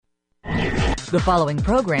The following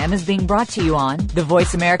program is being brought to you on the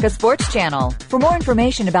Voice America Sports Channel. For more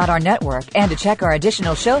information about our network and to check our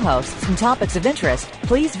additional show hosts and topics of interest,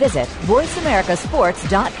 please visit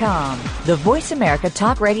voiceamericasports.com. The Voice America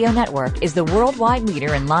Talk Radio Network is the worldwide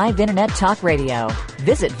leader in live Internet talk radio.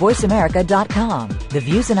 Visit voiceamerica.com. The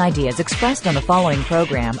views and ideas expressed on the following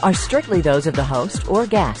program are strictly those of the host or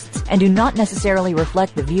guests and do not necessarily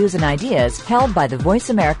reflect the views and ideas held by the Voice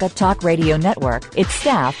America Talk Radio Network, its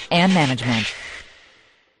staff, and management.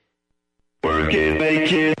 Work it,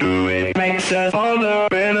 make it, do it, makes us harder,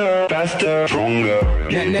 better, faster, stronger.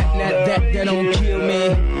 That don't kill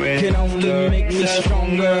me, can only make me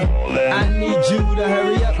stronger. I need you to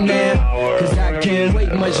hurry up now, cause I can't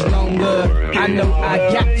wait much longer. I know I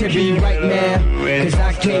got to be right now, cause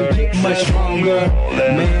I can't get much stronger.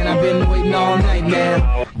 Man, I've been waiting all night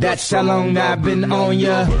now, that's how long I've been on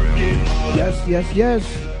ya.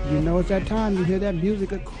 Yes. You know it's that time. You hear that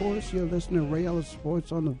music, of course. You're listening to Ray Ellis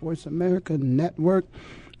Sports on the Voice America Network.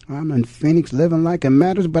 I'm in Phoenix living like it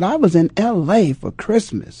matters, but I was in L.A. for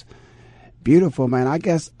Christmas. Beautiful, man. I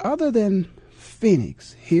guess other than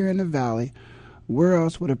Phoenix, here in the Valley, where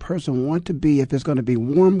else would a person want to be if it's going to be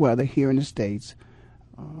warm weather here in the States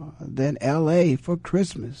than L.A. for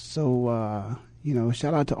Christmas? So,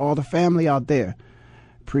 shout out to all the family out there.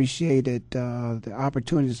 Appreciated the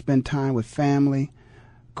opportunity to spend time with family.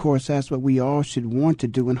 Of course, that's what we all should want to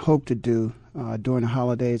do and hope to do during the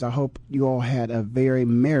holidays. I hope you all had a very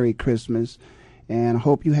Merry Christmas, and I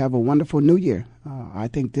hope you have a wonderful New Year. I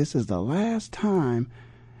think this is the last time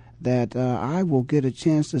that I will get a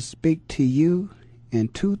chance to speak to you in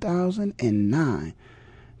 2009.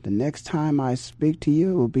 The next time I speak to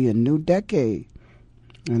you will be a new decade.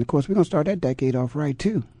 And, of course, we're going to start that decade off right,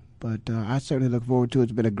 too. But I certainly look forward to it.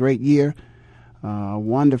 It's been a great year,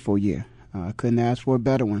 wonderful year. Couldn't ask for a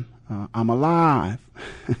better one. I'm alive.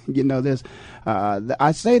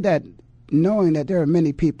 I say that knowing that there are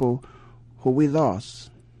many people who we lost.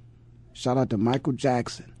 Shout out to Michael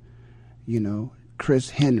Jackson, Chris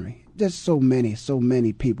Henry. Just so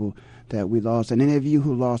many people that we lost. And any of you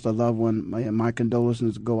who lost a loved one, my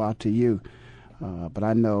condolences go out to you. But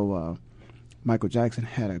I know Michael Jackson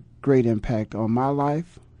had a great impact on my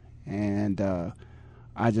life. And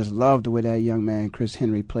I just loved the way that young man, Chris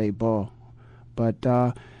Henry, played ball. But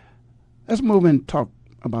let's move and talk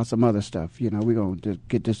about some other stuff. We're going to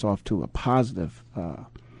get this off to a positive.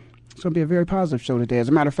 It's going to be a very positive show today. As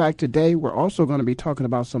a matter of fact, today we're also going to be talking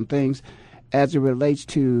about some things as it relates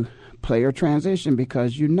to player transition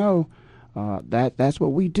because that's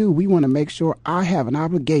what we do. We want to make sure I have an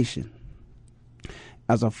obligation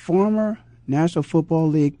as a former National Football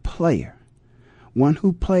League player, one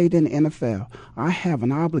who played in the NFL. I have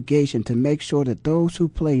an obligation to make sure that those who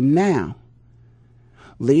play now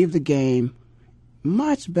leave the game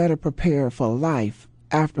much better prepared for life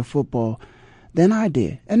after football than I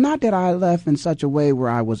did. And not that I left in such a way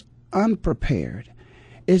where I was unprepared.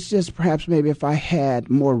 It's just perhaps maybe if I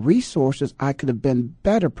had more resources, I could have been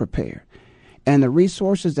better prepared. And the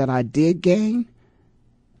resources that I did gain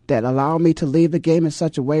that allowed me to leave the game in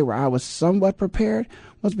such a way where I was somewhat prepared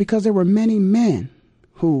was because there were many men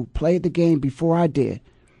who played the game before I did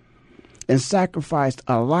and sacrificed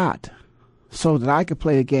a lot so that I could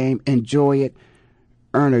play the game, enjoy it,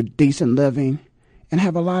 earn a decent living, and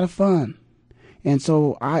have a lot of fun. And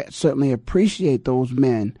so I certainly appreciate those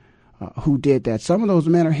men who did that. Some of those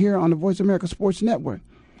men are here on the Voice America Sports Network.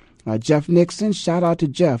 Jeff Nixon, shout out to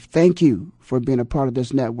Jeff. Thank you for being a part of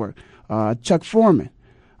this network. Chuck Foreman,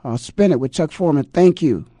 Spin It with Chuck Foreman. Thank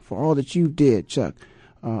you for all that you did, Chuck,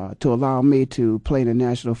 to allow me to play in the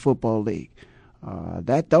National Football League.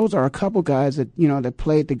 Those are a couple guys that that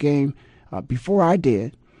played the game before I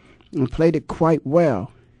did and played it quite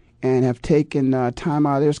well and have taken time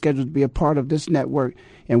out of their schedule to be a part of this network.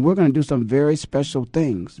 And we're going to do some very special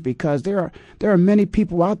things because there are many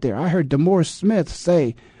people out there. I heard DeMaurice Smith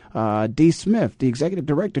say, D. Smith, the executive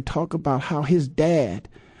director, talk about how his dad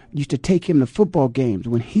used to take him to football games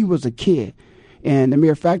when he was a kid. And the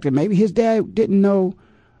mere fact that maybe his dad didn't know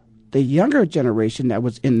the younger generation that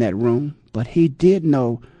was in that room, but he did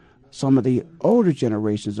know some of the older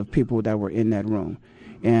generations of people that were in that room.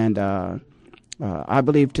 And I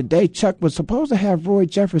believe today Chuck was supposed to have Roy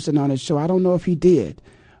Jefferson on his show. I don't know if he did,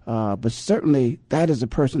 but certainly that is a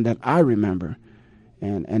person that I remember.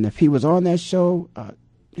 And if he was on that show,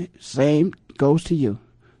 same goes to you.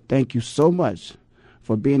 Thank you so much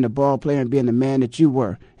for being the ball player and being the man that you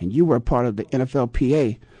were. And you were a part of the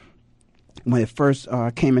NFLPA when it first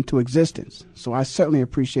came into existence. So I certainly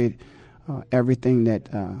appreciate everything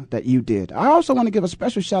that you did. I also want to give a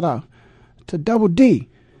special shout out to Double D.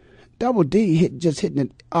 Double D hitting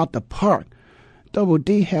it out the park Double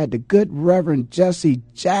D had the good Reverend Jesse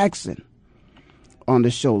Jackson on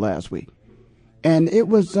the show last week, and it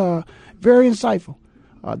was very insightful.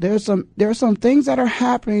 There are some things that are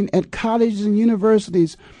happening at colleges and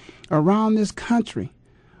universities around this country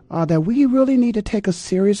that we really need to take a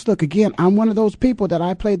serious look. Again, I'm one of those people that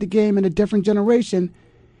I played the game in a different generation,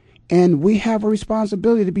 and we have a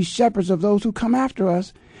responsibility to be shepherds of those who come after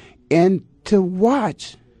us and to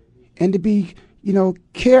watch and to be,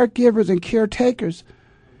 caregivers and caretakers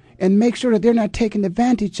and make sure that they're not taken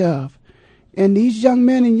advantage of. And these young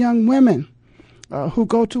men and young women who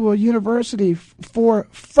go to a university for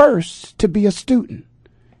first to be a student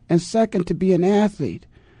and second to be an athlete,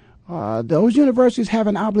 those universities have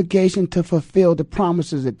an obligation to fulfill the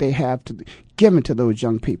promises that they have given to those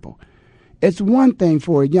young people. It's one thing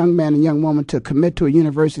for a young man and young woman to commit to a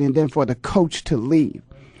university and then for the coach to leave.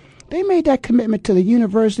 They made that commitment to the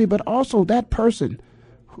university, but also that person.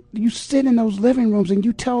 You sit in those living rooms and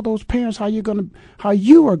you tell those parents how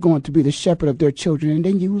you are going to be the shepherd of their children, and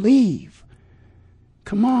then you leave.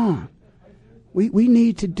 Come on. We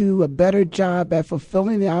need to do a better job at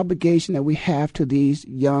fulfilling the obligation that we have to these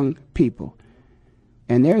young people.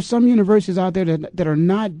 And there are some universities out there that are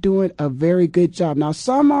not doing a very good job. Now,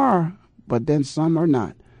 some are, but then some are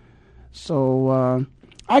not. So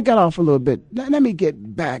I got off a little bit. Let me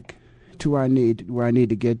get back to where I need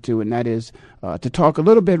to get to, and that is to talk a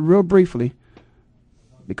little bit real briefly,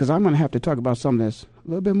 because I'm going to have to talk about something that's a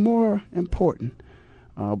little bit more important.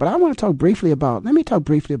 But I want to talk briefly about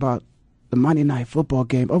the Monday Night Football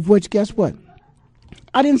game, of which, guess what?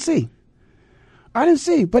 I didn't see.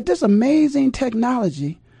 But this amazing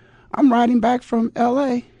technology, I'm riding back from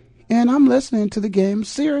L.A., and I'm listening to the game,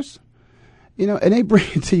 Sirius, and they bring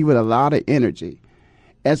it to you with a lot of energy.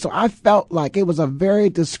 And so I felt like it was a very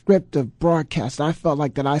descriptive broadcast. I felt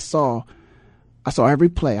like that I saw every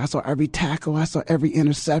play. I saw every tackle. I saw every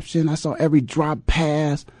interception. I saw every drop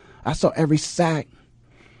pass. I saw every sack.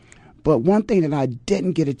 But one thing that I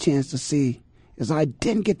didn't get a chance to see is I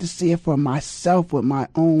didn't get to see it for myself with my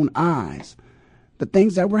own eyes, the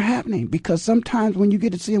things that were happening. Because sometimes when you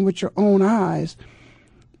get to see them with your own eyes,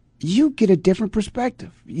 you get a different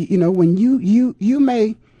perspective. When you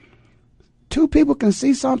may, two people can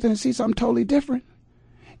see something and see something totally different.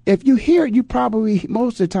 If you hear it, you probably,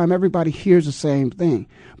 most of the time, everybody hears the same thing.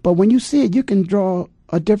 But when you see it, you can draw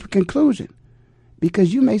a different conclusion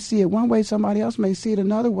because you may see it one way, somebody else may see it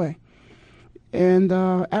another way. And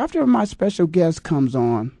after my special guest comes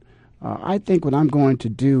on, I think what I'm going to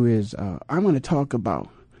do is I'm going to talk about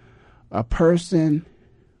a person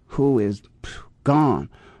who is gone,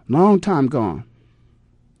 long time gone,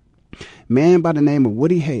 man by the name of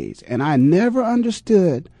Woody Hayes. And I never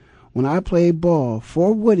understood when I played ball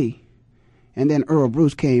for Woody, and then Earl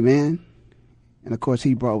Bruce came in, and of course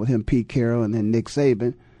he brought with him Pete Carroll and then Nick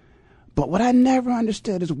Saban. But what I never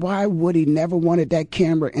understood is why Woody never wanted that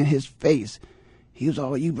camera in his face. He was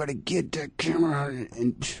all, you better get that camera.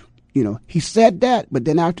 And he said that, but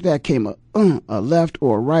then after that came a left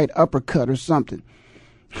or a right uppercut or something.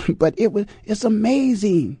 But it's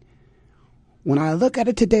amazing. When I look at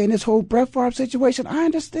it today in this whole Brett Favre situation, I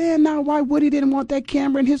understand now why Woody didn't want that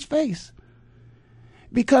camera in his face.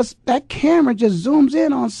 Because that camera just zooms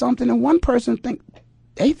in on something, and one person think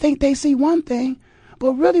they see one thing,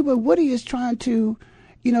 but really what Woody is trying to,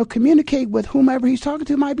 communicate with whomever he's talking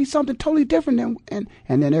to might be something totally different. And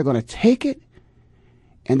then they're going to take it,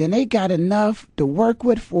 and then they got enough to work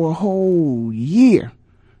with for a whole year.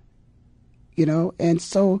 And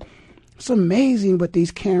so it's amazing what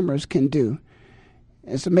these cameras can do.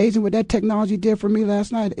 It's amazing what that technology did for me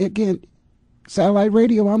last night. Again, satellite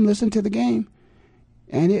radio, I'm listening to the game.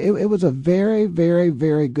 And it was a very, very,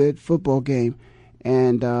 very good football game.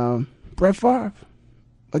 And Brett Favre,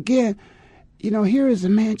 again, here is a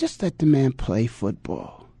man, just let the man play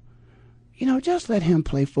football. Just let him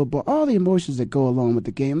play football. All the emotions that go along with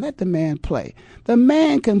the game, let the man play. The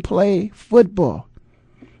man can play football.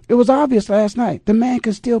 It was obvious last night. The man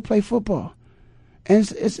can still play football.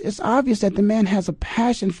 And it's obvious that the man has a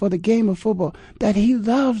passion for the game of football, that he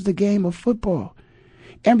loves the game of football.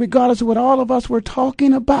 And regardless of what all of us were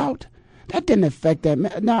talking about, that didn't affect that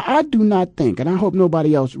man. Now, I do not think, and I hope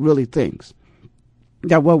nobody else really thinks,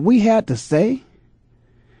 that what we had to say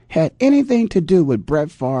had anything to do with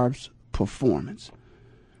Brett Favre's performance.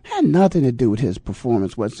 Had nothing to do with his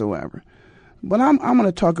performance whatsoever. But I'm going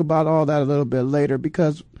to talk about all that a little bit later,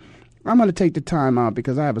 because I'm going to take the time out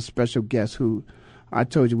because I have a special guest who I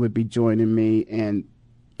told you would be joining me. And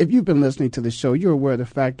if you've been listening to the show, you're aware of the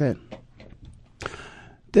fact that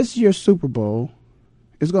this year's Super Bowl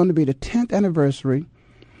is going to be the 10th anniversary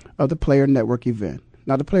of the Player Network event.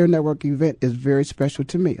 Now, the Player Network event is very special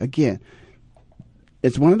to me. Again,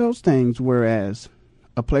 it's one of those things whereas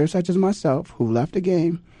a player such as myself who left the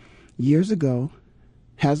game years ago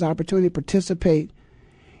has the opportunity to participate,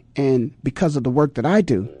 and because of the work that I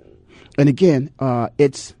do, and again,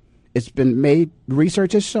 it's been made,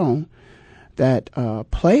 research has shown that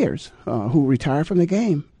players who retire from the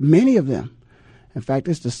game, many of them, in fact,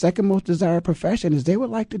 it's the second most desired profession, is they would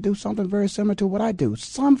like to do something very similar to what I do,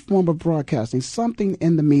 some form of broadcasting, something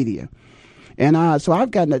in the media. And so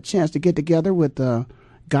I've gotten a chance to get together with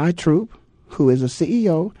Guy Troop, who is a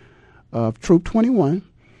CEO of Troop 21,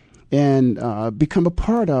 and become a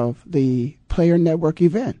part of the Player Network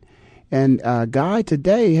event. And Guy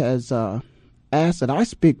today has asked that I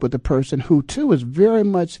speak with a person who, too, is very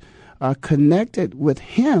much connected with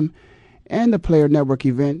him and the Player Network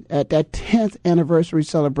event at that 10th anniversary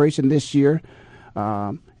celebration this year.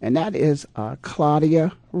 And that is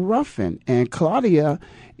Claudia Ruffin. And Claudia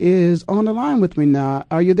is on the line with me now.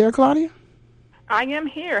 Are you there, Claudia? I am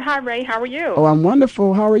here. Hi, Ray. How are you? Oh, I'm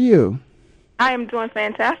wonderful. How are you? I am doing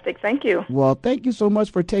fantastic. Thank you. Well, thank you so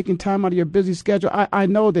much for taking time out of your busy schedule. I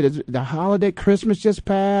know that it's the holiday, Christmas just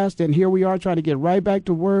passed, and here we are trying to get right back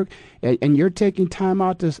to work, and you're taking time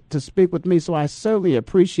out to speak with me, so I certainly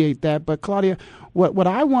appreciate that. But, Claudia, what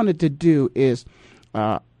I wanted to do is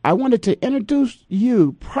I wanted to introduce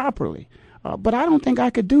you properly. But I don't think I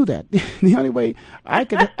could do that. The only way I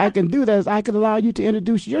can do that is I could allow you to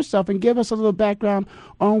introduce yourself and give us a little background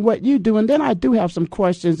on what you do. And then I do have some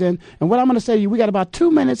questions. And what I'm going to say to you, we got about 2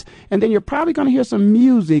 minutes, and then you're probably going to hear some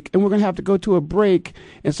music, and we're going to have to go to a break.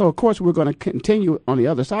 And so, of course, we're going to continue on the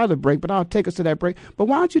other side of the break, but I'll take us to that break. But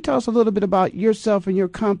why don't you tell us a little bit about yourself and your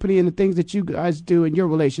company and the things that you guys do in your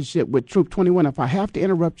relationship with Troop 21. If I have to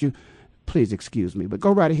interrupt you, please excuse me, but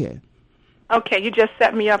go right ahead. Okay, you just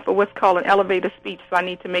set me up for what's called an elevator speech, so I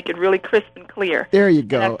need to make it really crisp and clear. There you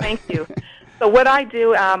go. Thank you. So what I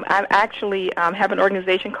do, I actually have an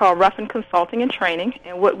organization called Ruffin Consulting and Training,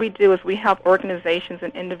 and what we do is we help organizations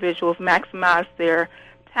and individuals maximize their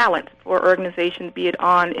talent for organizations, be it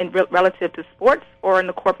relative to sports or in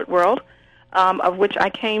the corporate world, of which I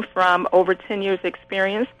came from over 10 years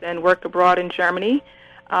experience and worked abroad in Germany.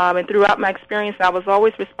 And throughout my experience, I was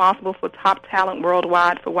always responsible for top talent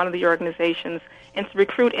worldwide for one of the organizations and to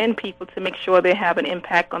recruit in people to make sure they have an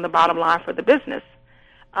impact on the bottom line for the business.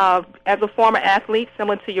 As a former athlete,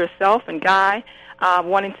 similar to yourself and Guy,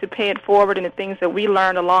 wanting to pay it forward in the things that we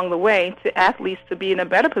learned along the way to athletes to be in a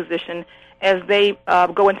better position as they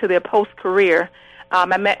go into their post-career.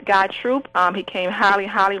 I met Guy Troop. He came highly,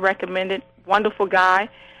 highly recommended, wonderful guy,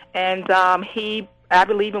 and I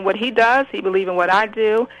believe in what he does. He believes in what I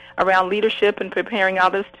do around leadership and preparing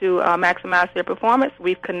others to maximize their performance.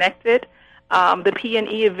 We've connected. The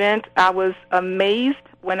P&E event, I was amazed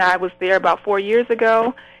when I was there about 4 years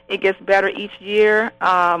ago. It gets better each year,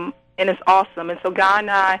 and it's awesome. And so Guy and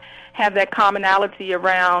I have that commonality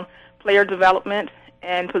around player development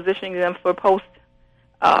and positioning them for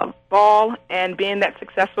post-ball and being that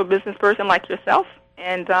successful business person like yourself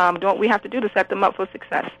and doing what we have to do to set them up for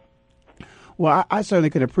success. Well, I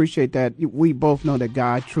certainly could appreciate that. We both know that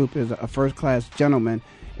Guy Troop is a first-class gentleman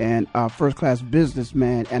and a first-class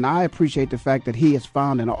businessman, and I appreciate the fact that he has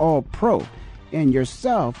found an all-pro in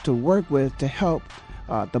yourself to work with to help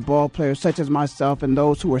the ball players such as myself and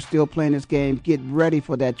those who are still playing this game get ready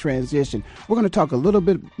for that transition. We're going to talk a little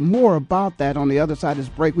bit more about that on the other side of this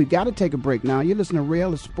break. We've got to take a break now. You're listening to Ray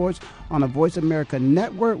Ellis Sports on the Voice America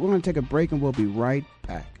Network. We're going to take a break, and we'll be right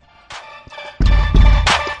back.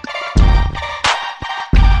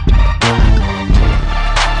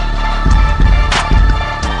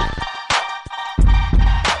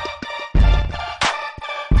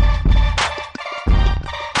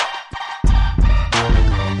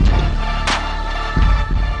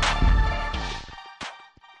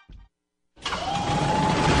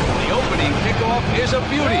 Is a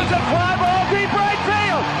beauty. It's a fly ball deep right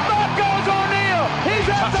field. Back goes O'Neill. He's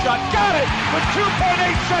at the shot. Got it with 2.8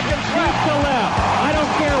 seconds left. To left. I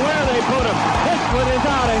don't care where they put him. This one is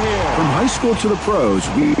out of here. From high school to the pros,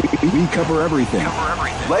 we cover everything.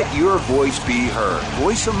 Let your voice be heard.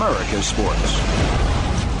 Voice America Sports.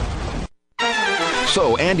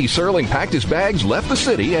 So Andy Serling packed his bags, left the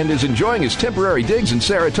city, and is enjoying his temporary digs in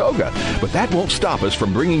Saratoga. But that won't stop us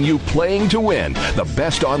from bringing you Playing to Win, the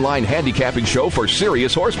best online handicapping show for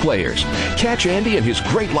serious horse players. Catch Andy and his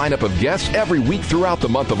great lineup of guests every week throughout the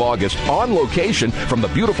month of August on location from the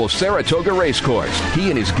beautiful Saratoga Racecourse. He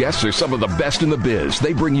and his guests are some of the best in the biz.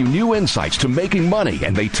 They bring you new insights to making money,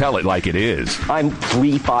 and they tell it like it is. I'm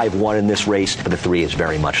 3-5-1 in this race, but the 3 is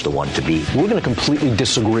very much the one to beat. We're going to completely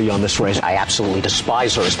disagree on this race. I absolutely despise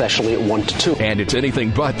despise her, especially at 1 to 2. And it's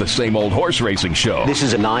anything but the same old horse racing show. This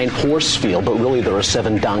is a 9-horse field, but really there are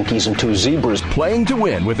 7 donkeys and 2 zebras. Playing to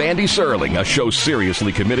Win with Andy Serling, a show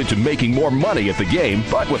seriously committed to making more money at the game,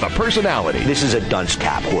 but with a personality. This is a dunce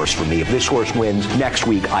cap horse for me. If this horse wins, next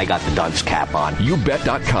week I got the dunce cap on.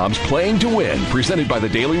 YouBet.com's Playing to Win, presented by the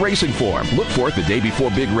Daily Racing Form. Look for it the day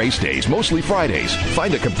before big race days, mostly Fridays.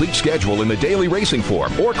 Find a complete schedule in the Daily Racing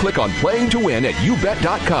Form or click on Playing to Win at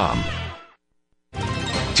YouBet.com.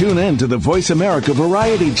 Tune in to the Voice America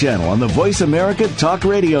Variety channel on the Voice America Talk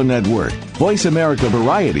Radio Network. Voice America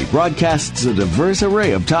Variety broadcasts a diverse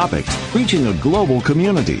array of topics, reaching a global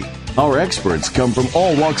community. Our experts come from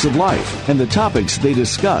all walks of life, and the topics they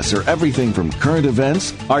discuss are everything from current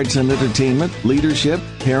events, arts and entertainment, leadership,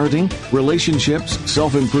 parenting, relationships,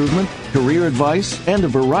 self-improvement, career advice, and a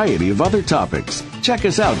variety of other topics. Check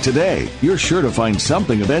us out today. You're sure to find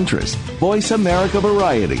something of interest. Voice America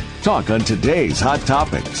Variety. Talk on today's hot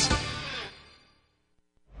topics.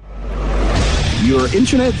 Your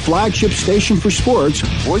internet flagship station for sports,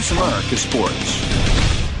 Voice America Sports.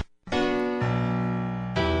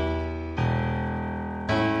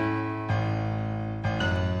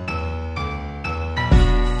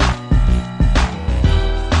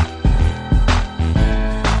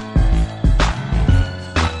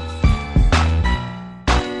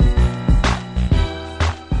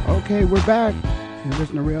 Okay, we're back. You're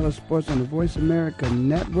listening to Real Sports on the Voice America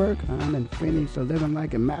Network. I'm in Phoenix, so living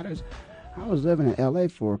like it matters. I was living in L.A.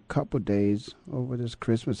 for a couple days over this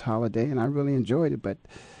Christmas holiday, and I really enjoyed it. But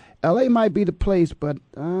L.A. might be the place, but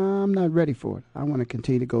I'm not ready for it. I want to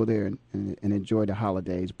continue to go there and enjoy the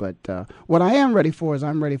holidays. But what I am ready for is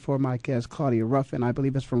I'm ready for my guest, Claudia Ruffin. I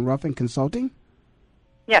believe it's from Ruffin Consulting?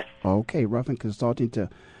 Yes. Okay, Ruffin Consulting, to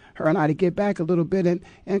her and I to get back a little bit.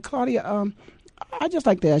 And Claudia, I'd just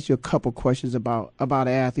like to ask you a couple questions about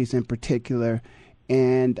athletes in particular.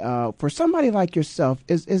 And for somebody like yourself,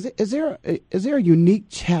 is there a unique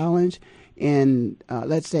challenge in,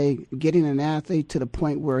 let's say, getting an athlete to the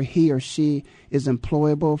point where he or she is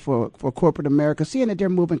employable for corporate America, seeing that they're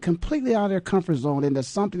moving completely out of their comfort zone into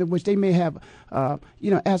something in which they may have,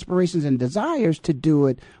 aspirations and desires to do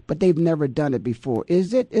it, but they've never done it before?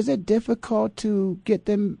 Is it difficult to get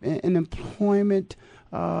them in employment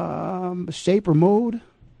shape or mode?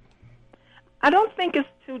 I don't think it's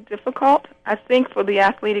too difficult. I think for the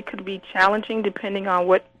athlete it could be challenging depending on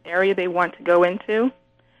what area they want to go into.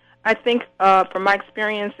 I think from my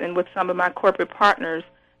experience and with some of my corporate partners,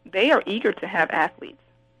 they are eager to have athletes.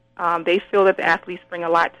 They feel that the athletes bring a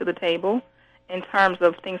lot to the table in terms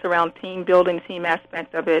of things around team building, team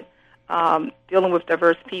aspect of it, dealing with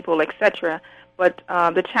diverse people, etc. But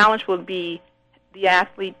the challenge will be the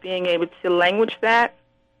athlete being able to language that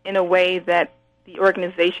in a way that the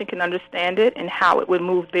organization can understand it and how it would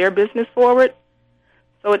move their business forward.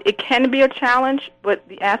 So it can be a challenge, but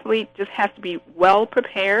the athlete just has to be well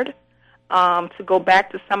prepared to go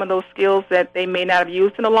back to some of those skills that they may not have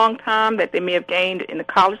used in a long time, that they may have gained in the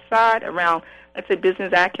college side around, let's say,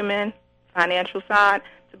 business acumen, financial side,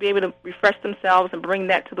 to be able to refresh themselves and bring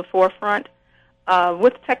that to the forefront.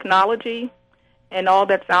 With technology and all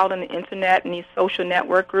that's out on the Internet and these social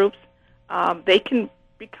network groups, they can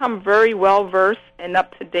become very well-versed and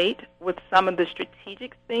up-to-date with some of the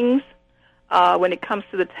strategic things. When it comes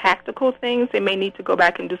to the tactical things, they may need to go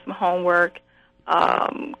back and do some homework,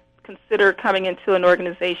 consider coming into an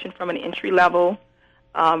organization from an entry level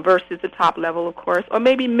versus the top level, of course, or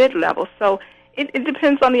maybe mid-level. So it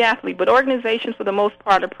depends on the athlete, but organizations for the most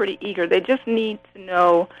part are pretty eager. They just need to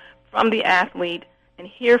know from the athlete and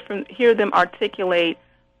hear them articulate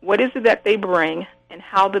what is it that they bring and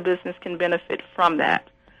how the business can benefit from that.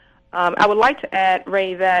 I would like to add,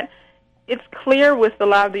 Ray, that it's clear with a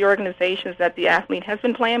lot of the organizations that the athlete has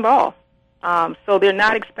been playing ball. So they're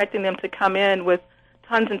not expecting them to come in with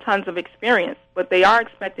tons and tons of experience, but they are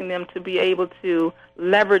expecting them to be able to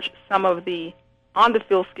leverage some of the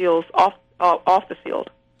on-the-field skills off the field.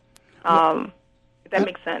 If that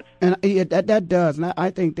makes sense. And that does. And I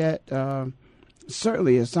think that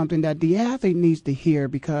certainly is something that the athlete needs to hear,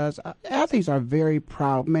 because athletes are very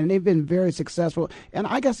proud, man. They've been very successful. And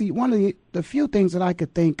I guess one of the few things that I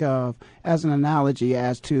could think of as an analogy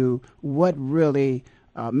as to what really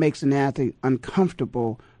makes an athlete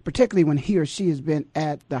uncomfortable, particularly when he or she has been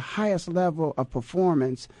at the highest level of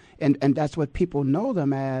performance, and that's what people know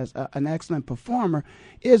them as, an excellent performer,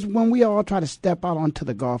 is when we all try to step out onto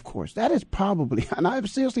the golf course. That is probably, and I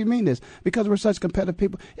seriously mean this, because we're such competitive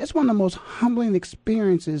people, it's one of the most humbling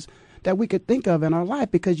experiences that we could think of in our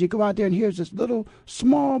life, because you go out there and here's this little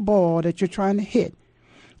small ball that you're trying to hit.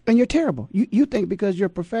 And you're terrible. You think because you're a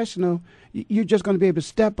professional, you're just going to be able to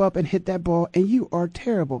step up and hit that ball, and you are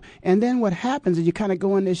terrible. And then what happens is you kind of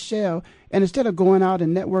go in this shell, and instead of going out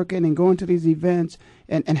and networking and going to these events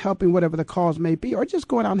and helping whatever the cause may be, or just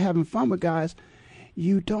going out and having fun with guys,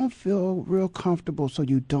 you don't feel real comfortable, so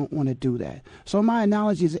you don't want to do that. So my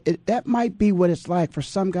analogy is that might be what it's like for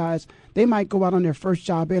some guys. They might go out on their first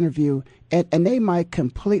job interview, and they might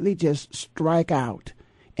completely just strike out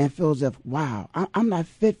and feel as if, wow, I'm not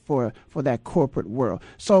fit for that corporate world.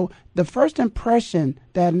 So the first impression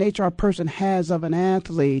that an HR person has of an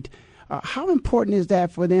athlete, how important is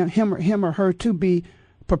that for them, him or her, to be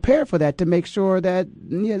prepared for that, to make sure that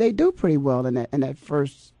they do pretty well in that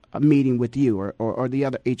first meeting with you or the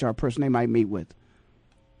other HR person they might meet with?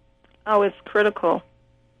 Oh, it's critical.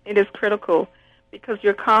 It is critical because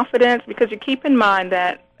your confidence, because you keep in mind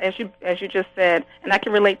that, as you just said, and I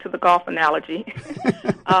can relate to the golf analogy,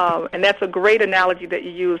 and that's a great analogy that you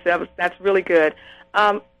use. That's really good.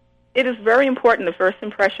 It is very important, the first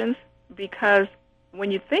impressions, because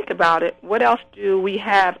when you think about it, what else do we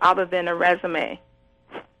have other than a resume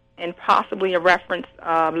and possibly a reference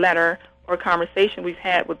letter or conversation we've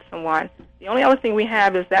had with someone? The only other thing we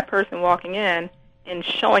have is that person walking in and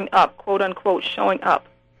showing up, quote unquote, showing up.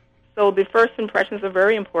 So the first impressions are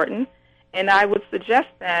very important, and I would suggest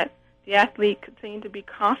that the athlete continue to be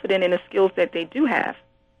confident in the skills that they do have.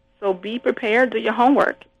 So be prepared, do your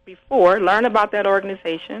homework before, learn about that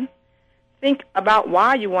organization, think about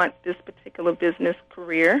why you want this particular business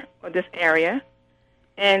career or this area,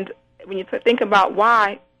 and when you think about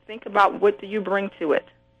why, think about what do you bring to it.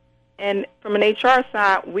 And from an HR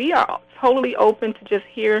side, we are totally open to just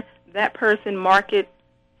hear that person market,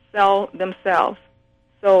 sell themselves.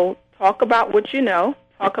 So talk about what you know,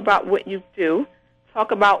 talk about what you do,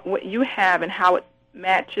 talk about what you have and how it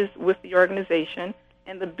matches with the organization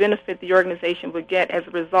and the benefit the organization would get as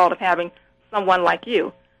a result of having someone like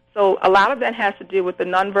you. So a lot of that has to do with the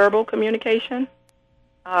nonverbal communication.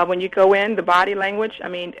 When you go in, the body language, I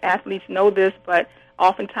mean, athletes know this, but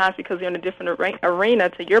oftentimes because they're in a different arena,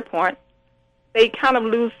 to your point, they kind of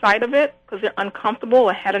lose sight of it because they're uncomfortable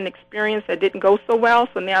or had an experience that didn't go so well,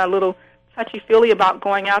 so they're a little touchy-feely about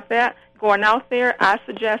going out there. I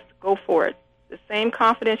suggest go for it. The same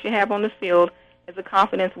confidence you have on the field is the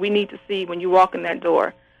confidence we need to see when you walk in that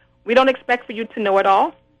door. We don't expect for you to know it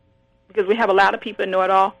all because we have a lot of people that know it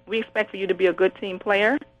all. We expect for you to be a good team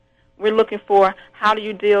player. We're looking for how do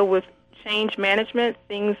you deal with change management,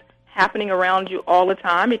 things happening around you all the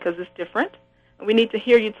time because it's different. We need to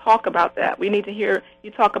hear you talk about that. We need to hear you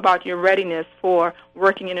talk about your readiness for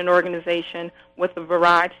working in an organization with a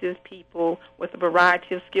variety of people, with a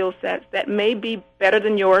variety of skill sets that may be better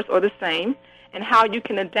than yours or the same, and how you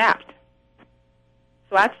can adapt.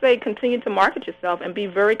 So I'd say continue to market yourself and be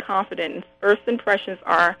very confident. And first impressions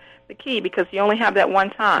are the key because you only have that one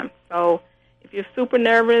time. So if you're super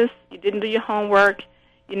nervous, you didn't do your homework,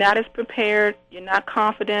 you're not as prepared, you're not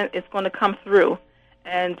confident, it's going to come through.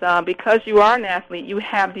 And because you are an athlete, you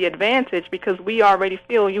have the advantage because we already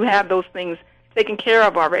feel you have those things taken care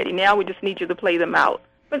of already. Now we just need you to play them out.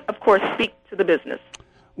 But, of course, speak to the business.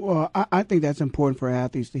 Well, I think that's important for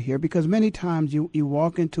athletes to hear because many times you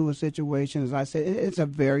walk into a situation, as I said, it's a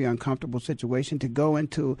very uncomfortable situation to go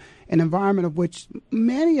into an environment of which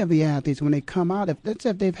many of the athletes, when they come out, if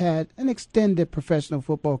they've had an extended professional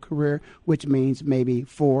football career, which means maybe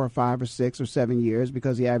 4 or 5 or 6 or 7 years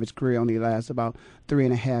because the average career only lasts about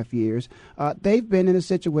 3.5 years, they've been in a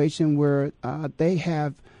situation where they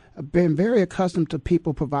have been very accustomed to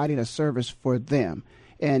people providing a service for them.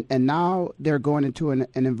 And now they're going into an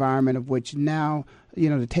environment of which now,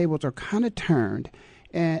 the tables are kind of turned,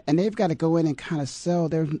 and they've got to go in and kind of sell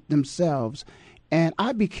themselves. And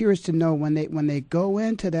I'd be curious to know when they go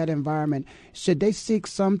into that environment, should they seek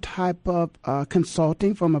some type of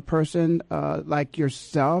consulting from a person like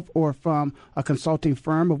yourself or from a consulting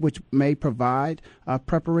firm of which may provide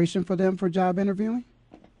preparation for them for job interviewing?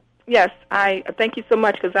 Yes, I thank you so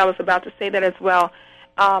much because I was about to say that as well.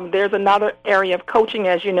 There's another area of coaching,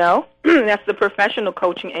 as you know. That's the professional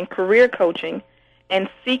coaching and career coaching. And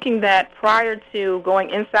seeking that prior to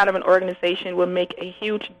going inside of an organization will make a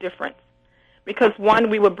huge difference. Because,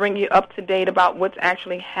 one, we will bring you up to date about what's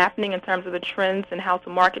actually happening in terms of the trends and how to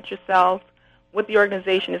market yourself, what the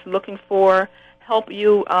organization is looking for, help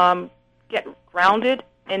you get grounded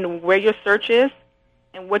in where your search is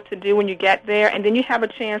and what to do when you get there. And then you have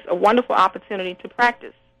a wonderful opportunity to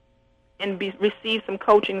practice and receive some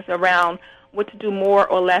coachings around what to do more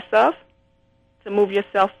or less of to move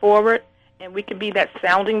yourself forward, and we can be that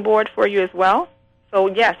sounding board for you as well. So,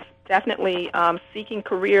 yes, definitely seeking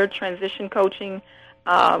career transition coaching,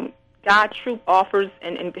 God Troop offers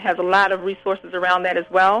and has a lot of resources around that as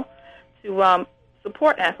well to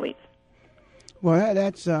support athletes. Well,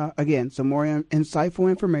 that's, again, some more insightful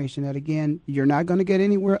information that, again, you're not going to get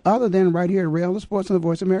anywhere other than right here at Rail of Sports on the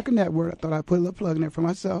Voice America Network. I thought I'd put a little plug in there for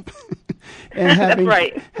myself. And having, that's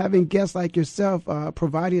right. Having guests like yourself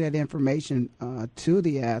providing that information to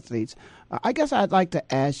the athletes. I guess I'd like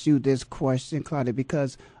to ask you this question, Claudia,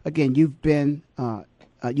 because, again, you've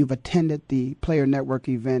attended the Player Network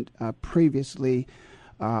event previously.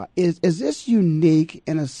 Is this unique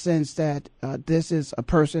in a sense that this is a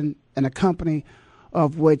person and a company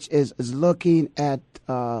of which is looking at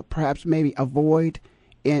perhaps maybe a void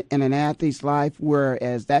in an athlete's life,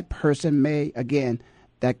 whereas that person may, again,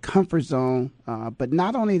 that comfort zone, but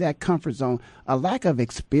not only that comfort zone, a lack of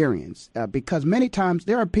experience, because many times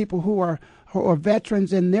there are people who are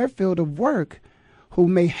veterans in their field of work who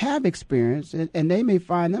may have experience, and they may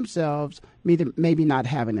find themselves maybe not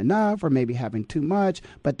having enough or maybe having too much,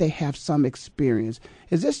 but they have some experience.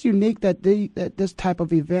 Is this unique that this type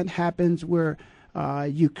of event happens where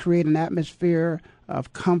you create an atmosphere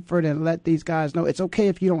of comfort and let these guys know it's okay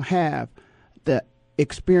if you don't have the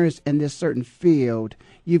experience in this certain field?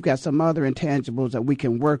 You've got some other intangibles that we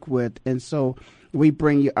can work with, and so we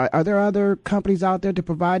bring you. Are there other companies out there to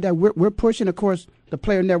provide that? We're pushing, of course, the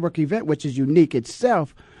Player Network event, which is unique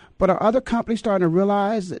itself. But are other companies starting to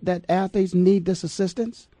realize that athletes need this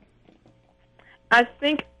assistance? I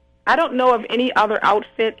don't know of any other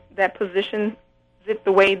outfit that positions it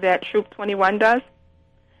the way that Troop 21 does.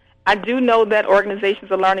 I do know that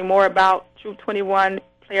organizations are learning more about Troop 21.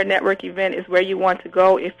 Player Network event is where you want to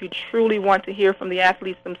go if you truly want to hear from the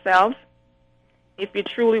athletes themselves. If you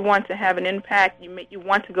truly want to have an impact, you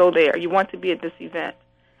want to go there. You want to be at this event.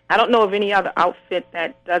 I don't know of any other outfit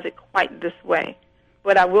that does it quite this way.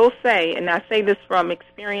 But I will say, and I say this from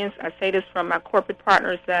experience, I say this from my corporate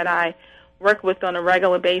partners that I work with on a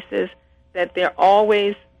regular basis, that they're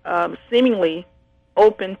always seemingly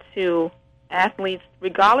open to athletes,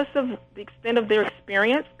 regardless of the extent of their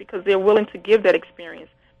experience, because they're willing to give that experience.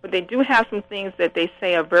 But they do have some things that they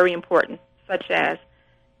say are very important, such as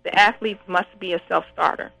the athlete must be a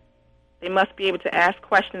self-starter. They must be able to ask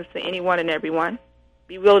questions to anyone and everyone,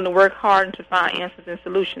 be willing to work hard and to find answers and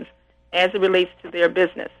solutions as it relates to their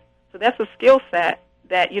business. So that's a skill set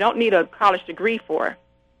that you don't need a college degree for,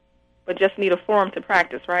 but just need a forum to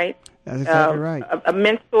practice, right? That's exactly right. A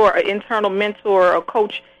mentor, an internal mentor, a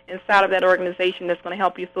coach inside of that organization that's going to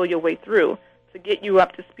help you feel your way through to get you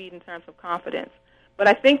up to speed in terms of confidence. But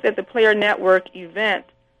I think that the Player Network event,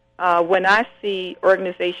 when I see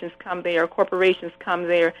organizations come there, corporations come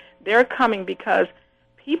there, they're coming because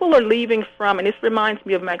people are leaving from, and this reminds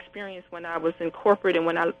me of my experience when I was in corporate and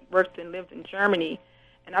when I worked and lived in Germany,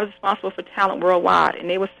 and I was responsible for talent worldwide, and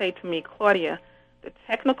they would say to me, Claudia, the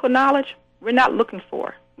technical knowledge we're not looking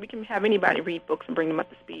for. We can have anybody read books and bring them up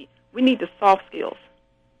to speed. We need the soft skills.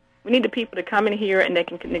 We need the people to come in here and they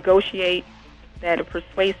can negotiate, that are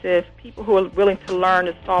persuasive, people who are willing to learn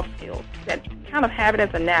the soft skills, that kind of have it as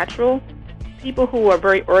a natural, people who are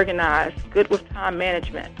very organized, good with time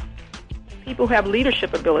management, people who have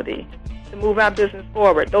leadership ability to move our business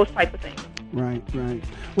forward, those type of things. Right.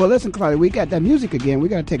 Well, listen, Claudia, we got that music again. We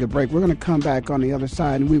got to take a break. We're going to come back on the other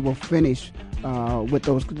side, and we will finish with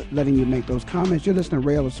those, letting you make those comments. You're listening to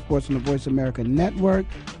Rail of Sports on the Voice America Network.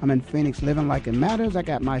 I'm in Phoenix, living like it matters. I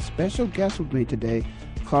got my special guest with me today,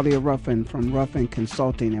 Claudia Ruffin from Ruffin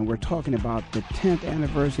Consulting, and we're talking about the 10th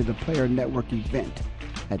anniversary of the Player Network event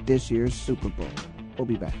at this year's Super Bowl. We'll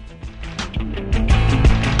be back.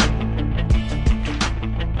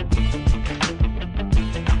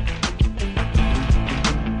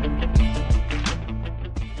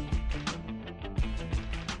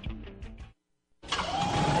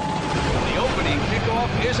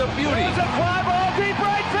 Is a beauty. There's a fly ball deep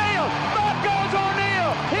right field. Back goes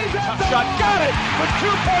O'Neal. He's at the shot. Got it with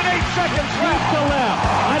 2.8 seconds left to left.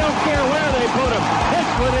 I don't care where they put him. This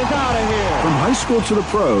one is out of here. From high school to the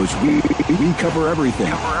pros, we cover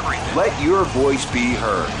everything. Let your voice be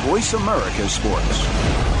heard. Voice America Sports.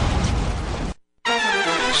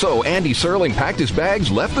 So Andy Serling packed his bags,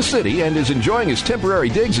 left the city, and is enjoying his temporary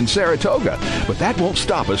digs in Saratoga. But that won't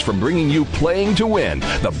stop us from bringing you Playing to Win,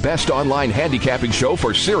 the best online handicapping show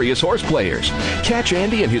for serious horse players. Catch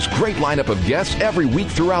Andy and his great lineup of guests every week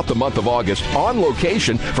throughout the month of August on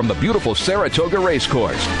location from the beautiful Saratoga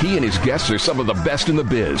Racecourse. He and his guests are some of the best in the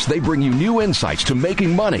biz. They bring you new insights to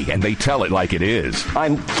making money, and they tell it like it is.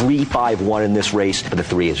 I'm 3-5-1 in this race, but the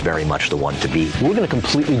 3 is very much the one to beat. We're going to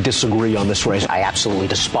completely disagree on this race. I absolutely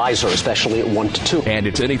despise despise her, especially at 1 to 2. And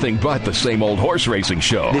it's anything but the same old horse racing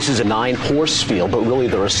show. This is a 9-horse field, but really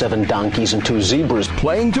there are 7 donkeys and 2 zebras.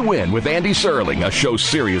 Playing to Win with Andy Serling, a show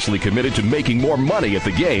seriously committed to making more money at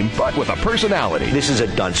the game, but with a personality. This is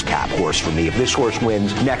a dunce cap horse for me. If this horse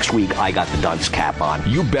wins, next week I got the dunce cap on.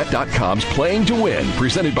 YouBet.com's Playing to Win,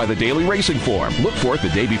 presented by the Daily Racing Form. Look for it the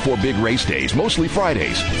day before big race days, mostly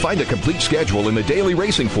Fridays. Find a complete schedule in the Daily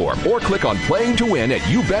Racing Form or click on Playing to Win at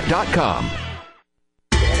YouBet.com.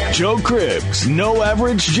 Joe Cribbs, No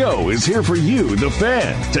Average Joe, is here for you, the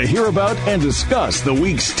fan, to hear about and discuss the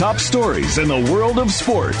week's top stories in the world of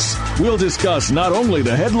sports. We'll discuss not only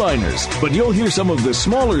the headliners, but you'll hear some of the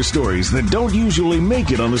smaller stories that don't usually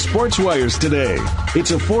make it on the sports wires today.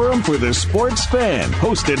 It's a forum for the sports fan,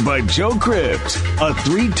 hosted by Joe Cribbs, a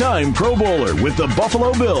 3-time Pro Bowler with the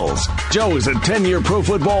Buffalo Bills. Joe is a 10-year pro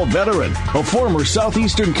football veteran, a former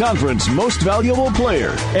Southeastern Conference Most Valuable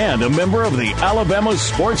Player, and a member of the Alabama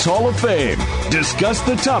Sports Hall of Fame. Discuss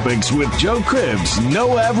the topics with Joe Cribbs,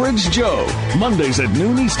 No Average Joe. Mondays at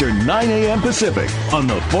noon Eastern, 9 a.m. Pacific on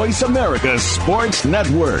the Voice America Sports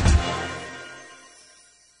Network.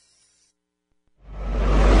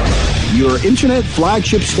 Your internet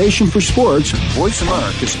flagship station for sports, Voice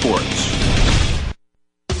America Sports.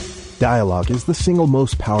 Dialogue is the single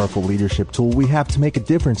most powerful leadership tool we have to make a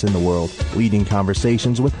difference in the world. Leading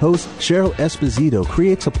Conversations with host Cheryl Esposito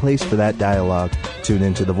creates a place for that dialogue. Tune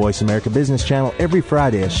into the Voice America Business Channel every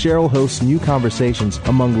Friday as Cheryl hosts new conversations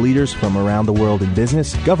among leaders from around the world in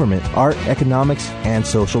business, government, art, economics, and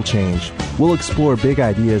social change. We'll explore big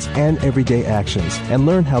ideas and everyday actions and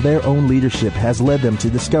learn how their own leadership has led them to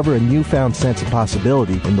discover a newfound sense of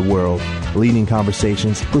possibility in the world. Leading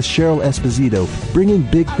Conversations with Cheryl Esposito, bringing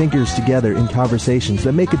big thinkers together in conversations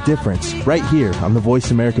that make a difference right here on the Voice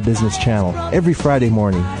America Business Channel every Friday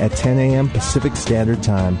morning at 10 a.m. Pacific Standard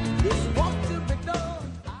Time.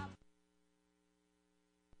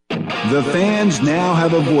 The fans now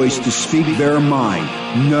have a voice to speak their mind.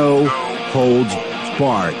 No holds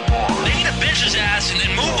barred. They need to bench his ass and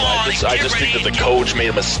then move on. I just think that the coach made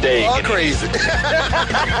a mistake. All crazy.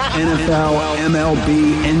 NFL,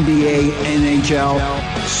 MLB, NBA, NHL.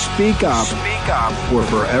 Speak up or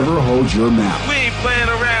forever hold your mouth. We ain't playing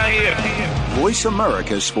around here. Voice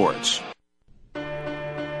America Sports.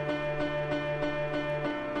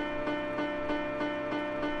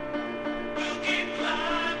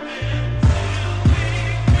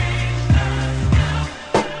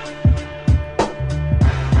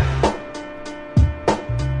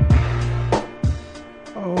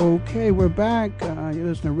 Okay, we're back. You're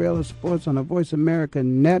listening to Real Sports on the Voice America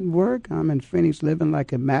Network. I'm in Phoenix, living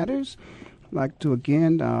like it matters. I'd like to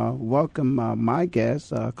again welcome my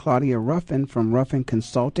guest, Claudia Ruffin from Ruffin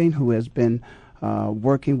Consulting, who has been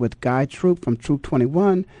working with Guy Troop from Troop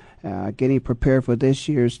 21, getting prepared for this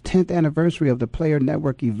year's 10th anniversary of the Player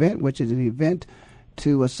Network event, which is an event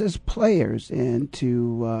to assist players and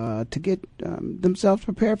to get themselves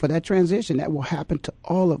prepared for that transition that will happen to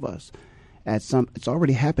all of us. It's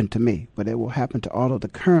already happened to me, but it will happen to all of the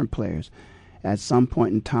current players at some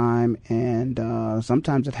point in time, and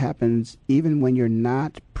sometimes it happens even when you're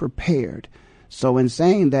not prepared. So in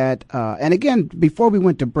saying that, and again, before we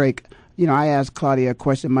went to break, I asked Claudia a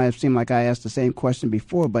question. It might have seemed like I asked the same question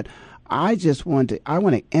before, but I want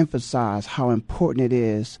to emphasize how important it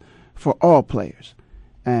is for all players.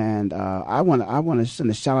 And I want to send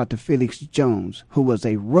a shout out to Felix Jones, who was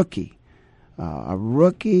a rookie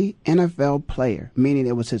NFL player, meaning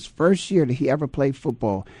it was his first year that he ever played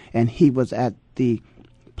football, and he was at the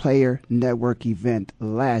Player Network event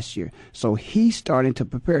last year. So he's starting to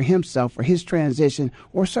prepare himself for his transition,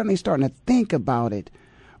 or certainly starting to think about it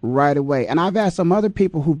right away. And I've asked some other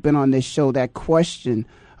people who've been on this show that question,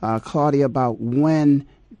 Claudia, about when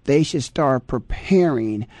they should start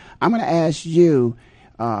preparing. I'm going to ask you,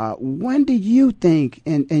 when do you think,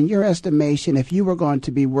 in your estimation, if you were going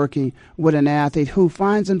to be working with an athlete who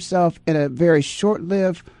finds himself in a very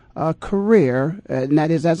short-lived career, and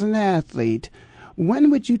that is as an athlete,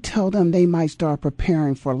 when would you tell them they might start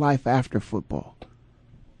preparing for life after football?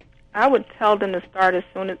 I would tell them to start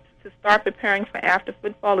preparing for after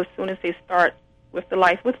football as soon as they start with the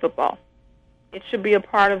life with football. It should be a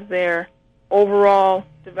part of their overall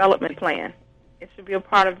development plan. It should be a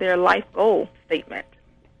part of their life goal statement.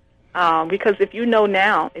 Because if you know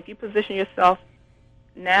now, if you position yourself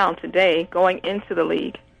now, today, going into the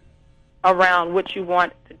league around what you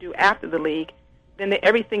want to do after the league, then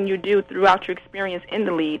everything you do throughout your experience in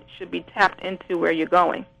the league should be tapped into where you're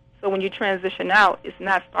going. So when you transition out, it's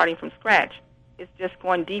not starting from scratch. It's just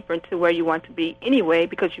going deeper into where you want to be anyway,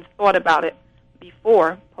 because you've thought about it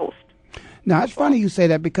before post. Now, it's funny you say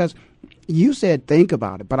that, because You said think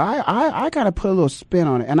about it, but I got to put a little spin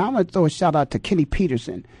on it, and I'm going to throw a shout out to Kenny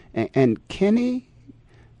Peterson. And Kenny,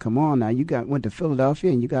 come on now, you went to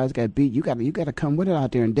Philadelphia, and you guys got beat. You got to come with it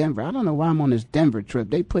out there in Denver. I don't know why I'm on this Denver trip.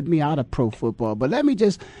 They put me out of pro football, but let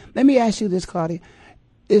me ask you this, Claudia: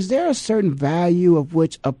 is there a certain value of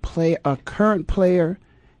which a current player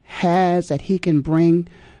has that he can bring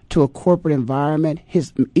to a corporate environment,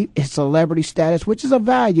 his celebrity status, which is a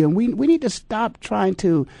value, and we need to stop trying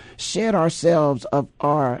to shed ourselves of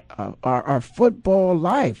our football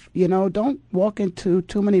life. Don't walk into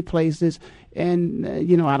too many places, and I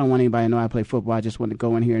don't want anybody to know I play football. I just want to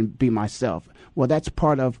go in here and be myself. Well, that's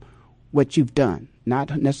part of what you've done,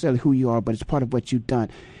 not necessarily who you are, but it's part of what you've done.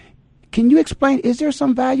 Can you explain, is there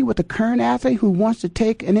some value with a current athlete who wants to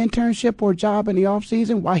take an internship or a job in the off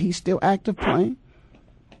season while he's still active playing?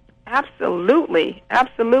 Absolutely.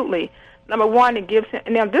 Number one, it gives him.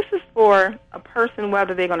 Now, this is for a person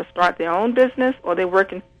whether they're going to start their own business or they want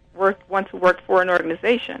to work for an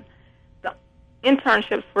organization. The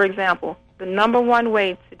internships, for example, the number one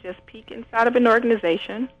way to just peek inside of an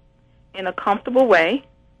organization in a comfortable way,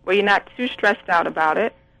 where you're not too stressed out about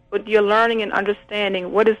it, but you're learning and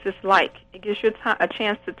understanding what is this like. It gives you a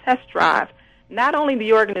chance to test drive not only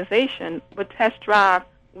the organization, but test drive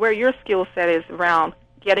where your skill set is around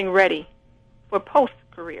getting ready for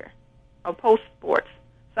post-career or post-sports.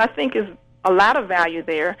 So I think is a lot of value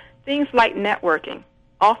there. Things like networking.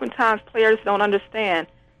 Oftentimes players don't understand.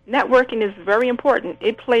 Networking is very important.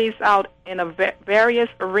 It plays out in various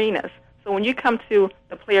arenas. So when you come to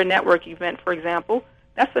the player network event, for example,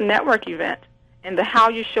 that's a network event. And how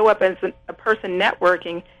you show up as a person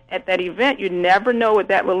networking at that event, you never know what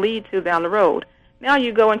that will lead to down the road. Now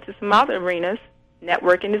you go into some other arenas.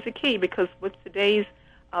 Networking is the key because with today's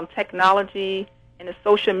technology and the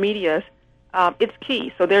social medias, it's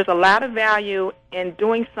key. So there's a lot of value in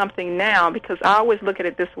doing something now because I always look at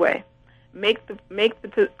it this way.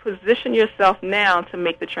 Position yourself now to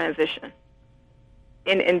make the transition.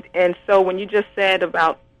 And so when you just said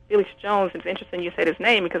about Felix Jones, it's interesting you said his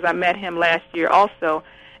name because I met him last year also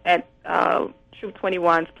at Troop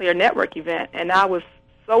 21's Player Network event, and I was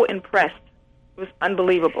so impressed. It was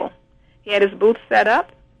unbelievable. He had his booth set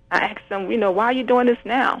up. I asked him, why are you doing this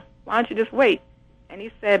now? Why don't you just wait? And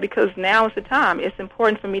he said, because now is the time. It's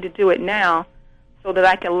important for me to do it now so that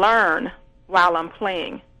I can learn while I'm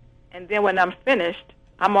playing. And then when I'm finished,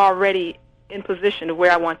 I'm already in position of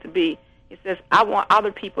where I want to be. He says, I want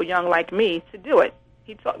other people young like me to do it.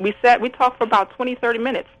 We talked for about 20, 30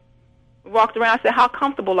 minutes. We walked around. I said, how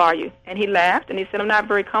comfortable are you? And he laughed, and he said, I'm not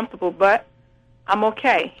very comfortable, but I'm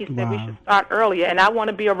okay. He said, we should start earlier, and I want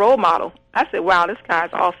to be a role model. I said, wow, this guy's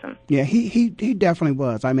awesome. Yeah, he definitely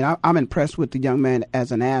was. I mean, I'm impressed with the young man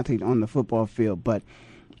as an athlete on the football field, but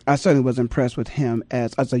I certainly was impressed with him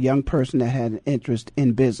as a young person that had an interest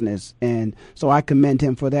in business, and so I commend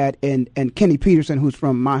him for that. And Kenny Peterson, who's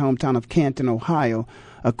from my hometown of Canton, Ohio,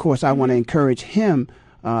 of course, I want to encourage him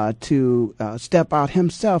to step out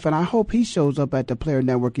himself, and I hope he shows up at the Player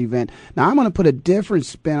Network event. Now, I'm going to put a different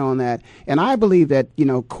spin on that, and I believe that,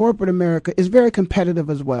 corporate America is very competitive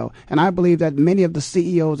as well, and I believe that many of the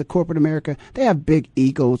CEOs of corporate America, they have big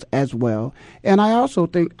egos as well, and I also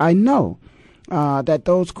think, I know that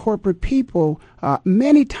those corporate people,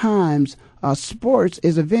 many times, sports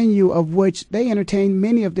is a venue of which they entertain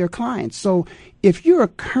many of their clients. So if you're a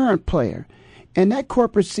current player, and that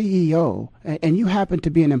corporate CEO, and you happen to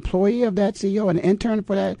be an employee of that CEO, an intern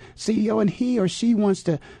for that CEO, and he or she wants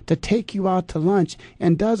to take you out to lunch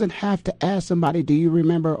and doesn't have to ask somebody, do you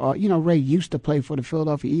remember, Ray used to play for the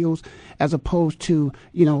Philadelphia Eagles, as opposed to,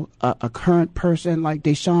 a current person like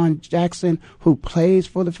Deshaun Jackson who plays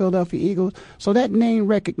for the Philadelphia Eagles. So that name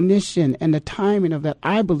recognition and the timing of that,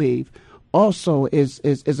 I believe, also is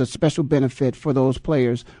a special benefit for those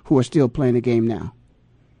players who are still playing the game now.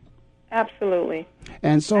 Absolutely.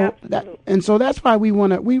 And so that's why we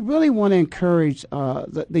really want to encourage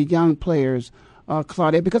the young players,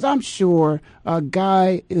 Claudia, because I'm sure a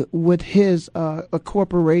guy with his a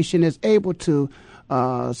corporation is able to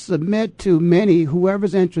submit to many,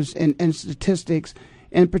 whoever's interested in statistics,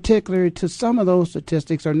 in particular to some of those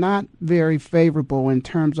statistics are not very favorable in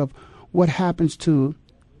terms of what happens to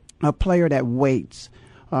a player that waits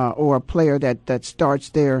or a player that starts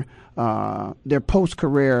their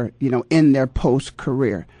post-career, in their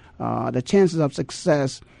post-career. The chances of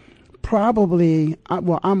success probably,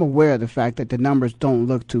 I'm aware of the fact that the numbers don't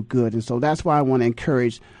look too good. And so that's why I want to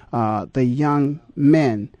encourage the young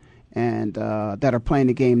men and that are playing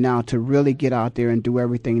the game now to really get out there and do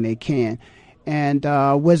everything they can. And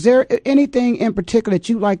was there anything in particular that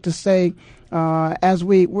you'd like to say as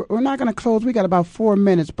we're not going to close. We got about 4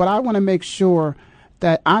 minutes, but I want to make sure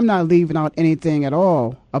that I'm not leaving out anything at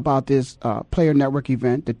all about this Player Network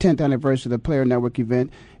event, the 10th anniversary of the Player Network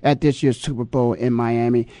event at this year's Super Bowl in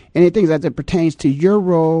Miami. Anything as it pertains to your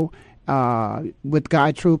role with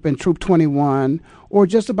Guy Troop and Troop 21, or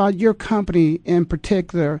just about your company in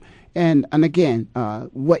particular, and again,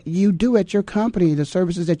 what you do at your company, the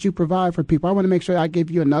services that you provide for people. I want to make sure I give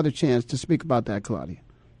you another chance to speak about that, Claudia.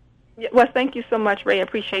 Yeah, well, thank you so much, Ray. I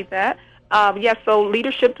appreciate that. So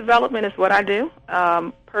leadership development is what I do,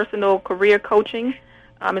 personal career coaching.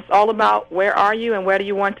 It's all about where are you and where do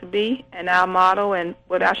you want to be, and our motto and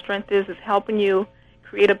what our strength is helping you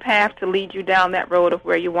create a path to lead you down that road of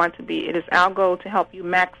where you want to be. It is our goal to help you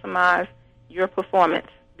maximize your performance,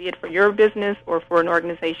 be it for your business or for an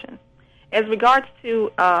organization. As regards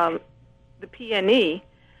to the P&E,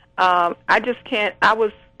 I just can't. I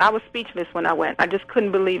was speechless when I went. I just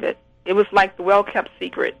couldn't believe it. It was like the well-kept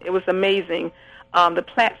secret. It was amazing, the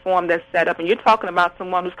platform that's set up. And you're talking about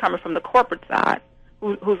someone who's coming from the corporate side,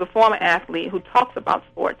 who's a former athlete who talks about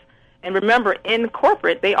sports. And remember, in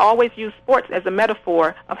corporate, they always use sports as a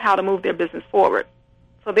metaphor of how to move their business forward.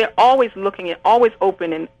 So they're always looking at, always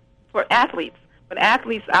open for athletes. But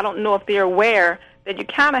athletes, I don't know if they're aware that you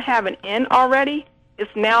kind of have an in already. It's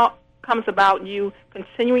now comes about you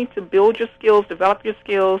continuing to build your skills, develop your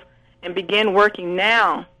skills, and begin working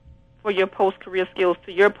now for your post-career skills,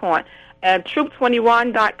 to your point. And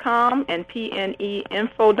Troop21.com and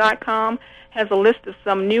PNEinfo.com has a list of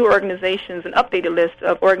some new organizations, an updated list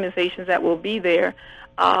of organizations that will be there.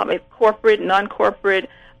 It's corporate, non-corporate.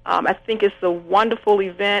 I think it's a wonderful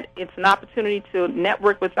event. It's an opportunity to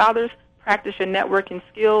network with others, practice your networking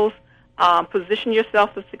skills, position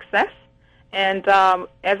yourself for success. And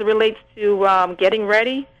as it relates to getting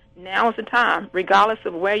ready, now is the time. Regardless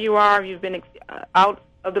of where you are, you've been out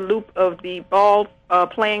of the loop of the ball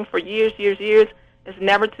playing for years. It's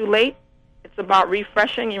never too late. It's about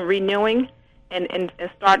refreshing and renewing and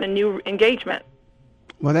starting a new engagement.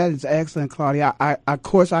 Well, that is excellent, Claudia. Of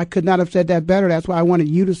course, I could not have said that better. That's why I wanted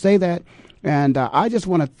you to say that. And I just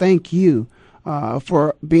want to thank you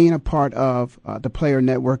for being a part of the Player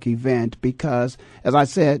Network event because, as I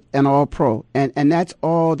said, an all-pro. And that's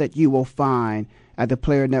all that you will find at the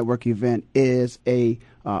Player Network event is a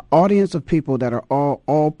audience of people that are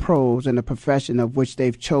all pros in the profession of which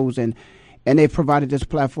they've chosen, and they've provided this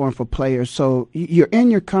platform for players. So you're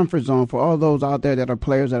in your comfort zone. For all those out there that are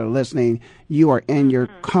players that are listening, you are in your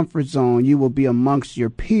comfort zone. You will be amongst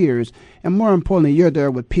your peers, and more importantly, you're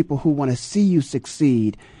there with people who want to see you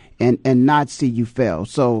succeed and not see you fail.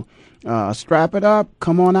 So strap it up,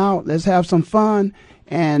 come on out, let's have some fun.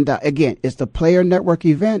 And again, it's the Player Network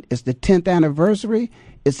event. It's the 10th anniversary.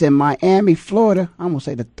 It's in Miami, Florida. I'm going to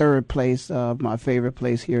say the third place of my favorite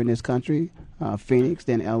place here in this country, Phoenix,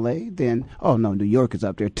 then L.A., then, New York is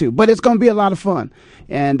up there too. But it's going to be a lot of fun.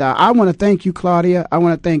 And I want to thank you, Claudia. I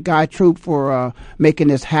want to thank Guy Troop for making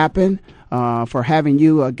this happen, for having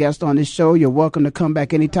you a guest on this show. You're welcome to come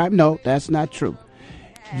back anytime. No, that's not true.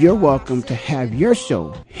 You're welcome to have your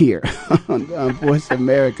show here on Voice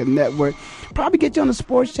America Network. Probably get you on the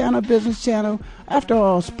sports channel, business channel. After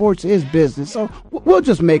all, sports is business. So we'll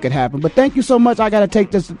just make it happen. But thank you so much. I got to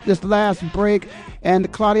take this last break. And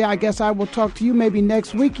Claudia, I guess I will talk to you maybe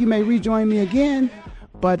next week. You may rejoin me again.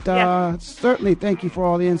 But certainly thank you for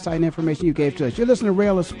all the insight and information you gave to us. You're listening to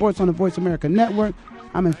Rail of Sports on the Voice America Network.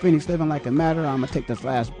 I'm in Phoenix, living like a matter. I'm going to take this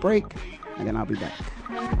last break, and then I'll be back.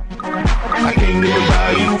 I can't even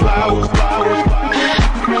buy you flowers,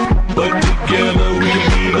 but together we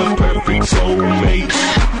be the perfect soulmates.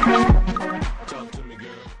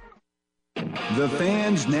 The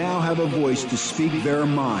fans now have a voice to speak their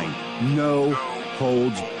mind. No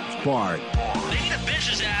holds barred. They need to bench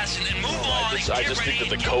his ass and move on. I just think that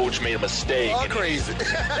the coach made a mistake. All crazy.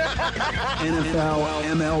 NFL,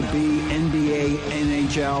 MLB, NBA,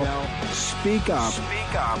 NHL. Speak up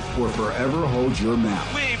or forever hold your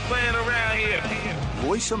mouth. We ain't playing around here.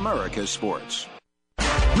 Voice America Sports.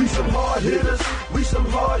 We some hard hitters. We some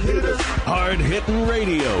hard hitters. Hard Hittin'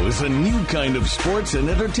 Radio is a new kind of sports and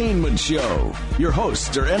entertainment show. Your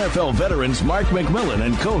hosts are NFL veterans Mark McMillan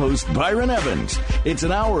and co-host Byron Evans. It's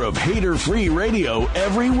an hour of hater-free radio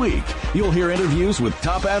every week. You'll hear interviews with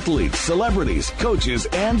top athletes, celebrities, coaches,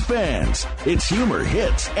 and fans. It's humor,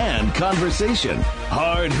 hits, and conversation.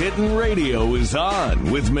 Hard Hittin' Radio is on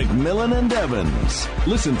with McMillan and Evans.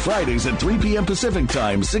 Listen Fridays at 3 p.m. Pacific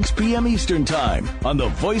Time, 6 p.m. Eastern Time on the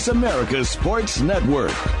Voice America Sports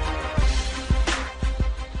Network.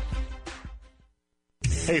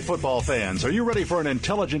 Hey, football fans, are you ready for an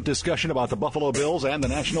intelligent discussion about the Buffalo Bills and the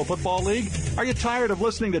National Football League? Are you tired of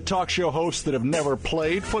listening to talk show hosts that have never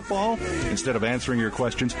played football? Instead of answering your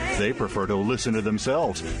questions, they prefer to listen to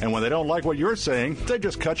themselves. And when they don't like what you're saying, they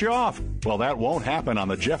just cut you off. Well, that won't happen on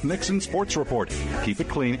the Jeff Nixon Sports Report. Keep it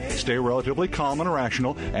clean, stay relatively calm and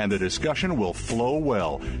rational, and the discussion will flow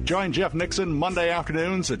well. Join Jeff Nixon Monday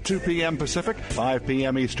afternoons at 2 p.m. Pacific, 5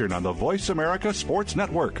 p.m. Eastern on the Voice America Sports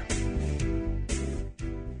Network.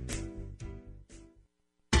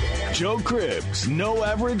 Joe Cribbs, No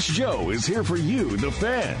Average Joe, is here for you, the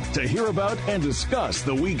fan, to hear about and discuss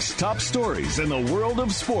the week's top stories in the world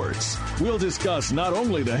of sports. We'll discuss not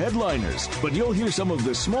only the headliners, but you'll hear some of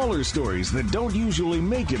the smaller stories that don't usually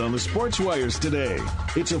make it on the sports wires today.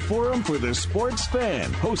 It's a forum for the sports fan,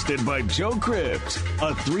 hosted by Joe Cribbs,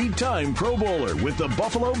 a 3-time Pro Bowler with the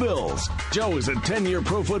Buffalo Bills. Joe is a 10-year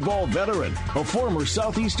pro football veteran, a former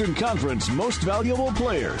Southeastern Conference Most Valuable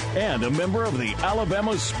Player, and a member of the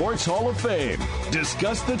Alabama Sports Hall of Fame.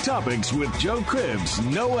 Discuss the topics with Joe Cribbs,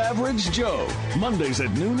 No Average Joe. Mondays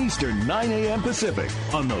at noon Eastern, 9 a.m. Pacific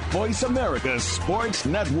on the Voice America Sports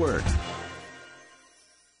Network. The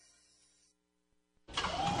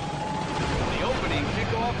opening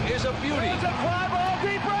kickoff is a beauty. It's a fly ball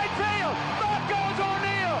deep right field. Back goes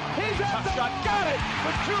O'Neal. He's at the shot. Got it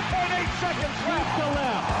with 2.8 seconds left to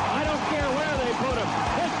left. I don't care where they put him.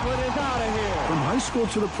 This one is out of here. From high school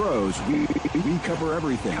to the pros, we cover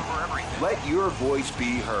everything. Let your voice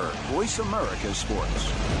be heard. Voice America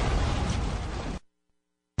Sports.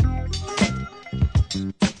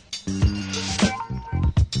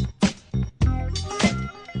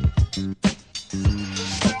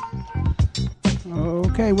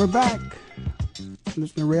 Okay, we're back. Listen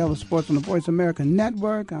to Real Sports on the Voice America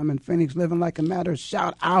Network. I'm in Phoenix, living like it matters.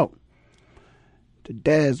 Shout out to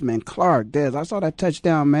Desmond Clark. Des, I saw that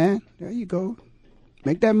touchdown, man. There you go.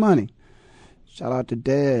 Make that money. Shout out to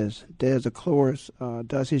Des. Des, of course,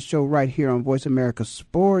 does his show right here on Voice America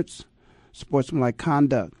Sports, Sportsmanlike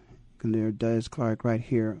Conduct. You can hear Des Clark right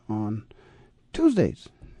here on Tuesdays.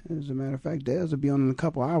 As a matter of fact, Des will be on in a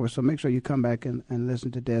couple hours, so make sure you come back and listen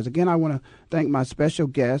to Des. Again, I want to thank my special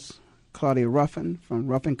guest, Claudia Ruffin from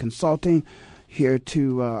Ruffin Consulting, here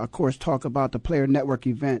to, of course, talk about the Player Network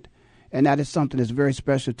event. And that is something that's very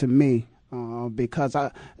special to me because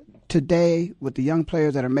today, with the young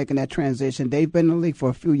players that are making that transition, they've been in the league for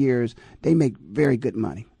a few years. They make very good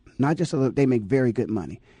money. Not just a little, they make very good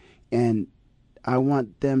money. And I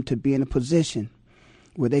want them to be in a position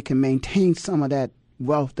where they can maintain some of that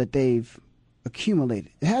wealth that they've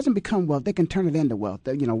accumulated. It hasn't become wealth. They can turn it into wealth.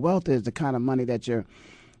 You know, wealth is the kind of money that your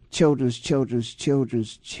children's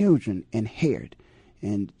children inherit.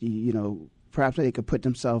 And, you know, perhaps they could put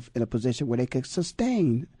themselves in a position where they could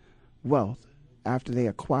sustain wealth after they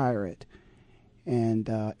acquire it and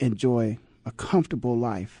enjoy a comfortable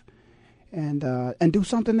life and do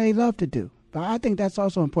something they love to do. But I think that's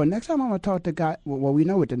also important. Next time I'm going to talk to guys, well, we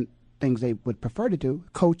know what the things they would prefer to do,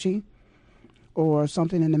 coaching or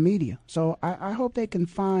something in the media. So I hope they can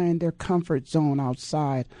find their comfort zone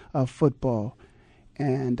outside of football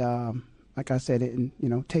and, like I said,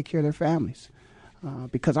 take care of their families.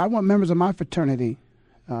 Because I want members of my fraternity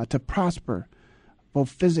to prosper both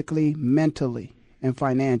physically, mentally, and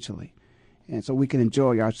financially. And so we can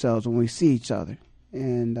enjoy ourselves when we see each other.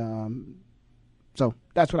 And so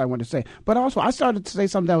that's what I wanted to say. But also, I started to say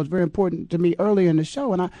something that was very important to me earlier in the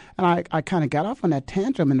show, and I kind of got off on that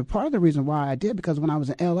tantrum. And part of the reason why I did, because when I was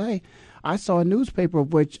in L.A., I saw a newspaper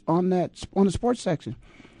of which on the sports section,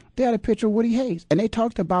 they had a picture of Woody Hayes. And they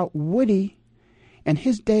talked about Woody and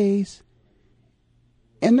his days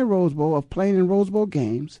in the Rose Bowl, of playing in Rose Bowl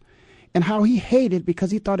games, and how he hated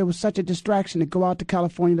because he thought it was such a distraction to go out to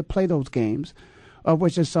California to play those games, of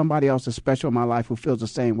which there's somebody else that's special in my life who feels the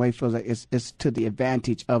same way, feels like it's to the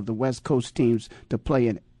advantage of the West Coast teams to play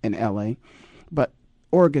in L.A. But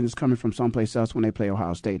Oregon is coming from someplace else when they play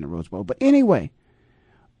Ohio State in the Rose Bowl. But anyway,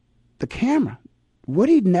 the camera.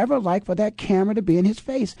 Woody never liked for that camera to be in his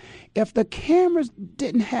face. If the cameras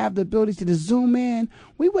didn't have the ability to zoom in,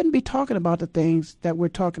 we wouldn't be talking about the things that we're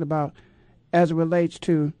talking about as it relates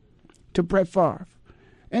to Brett Favre.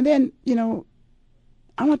 And then,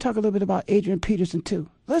 I want to talk a little bit about Adrian Peterson, too.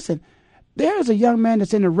 Listen, there is a young man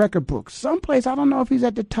that's in the record books. Someplace, I don't know if he's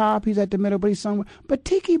at the top, he's at the middle, but he's somewhere. But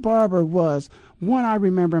Tiki Barber was one I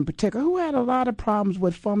remember in particular who had a lot of problems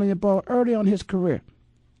with fumbling the ball early on in his career.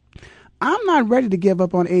 I'm not ready to give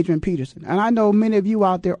up on Adrian Peterson, and I know many of you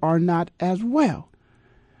out there are not as well.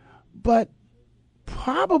 But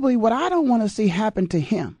probably what I don't want to see happen to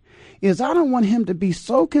him is I don't want him to be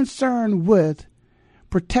so concerned with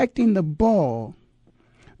protecting the ball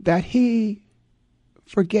that he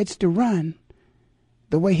forgets to run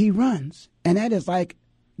the way he runs. And that is like,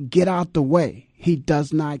 get out the way. He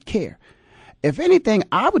does not care. If anything,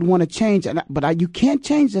 I would want to change, but you can't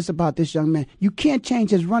change this about this young man. You can't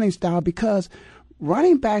change his running style because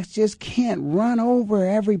running backs just can't run over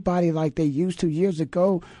everybody like they used to years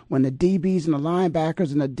ago when the DBs and the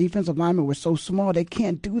linebackers and the defensive linemen were so small. They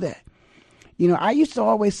can't do that. You know, I used to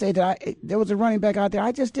always say that there was a running back out there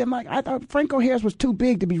I just didn't like. I thought Franco Harris was too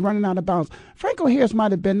big to be running out of bounds. Franco Harris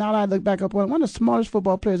might have been, now that I look back up on it, one of the smartest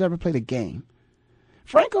football players ever played a game.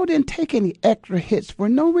 Franco didn't take any extra hits for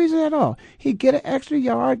no reason at all. He'd get an extra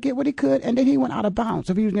yard, get what he could, and then he went out of bounds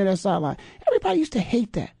if he was near that sideline. Everybody used to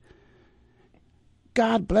hate that.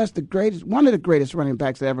 God bless one of the greatest running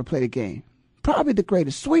backs that ever played a game. Probably the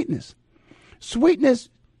greatest. Sweetness,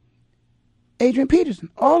 Adrian Peterson,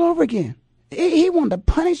 all over again. He wanted to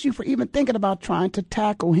punish you for even thinking about trying to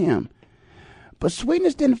tackle him. But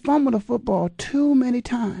Sweetness didn't fumble the football too many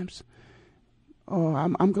times. Oh,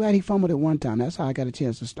 I'm glad he fumbled it one time. That's how I got a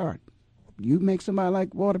chance to start. You make somebody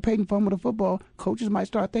like Walter Payton fumble the football, coaches might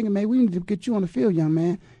start thinking, man, we need to get you on the field, young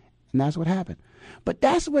man. And that's what happened. But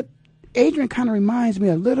that's what Adrian kind of reminds me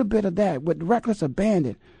a little bit of that with reckless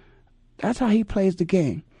abandon. That's how he plays the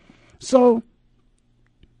game. So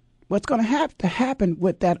what's going to have to happen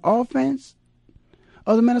with that offense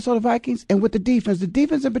of the Minnesota Vikings and with the defense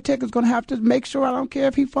in particular is going to have to make sure, I don't care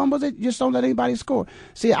if he fumbles it, just don't let anybody score.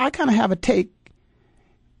 See, I kind of have a take.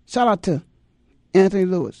 Shout out to Anthony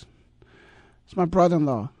Lewis. It's my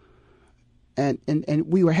brother-in-law. And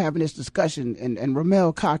we were having this discussion, and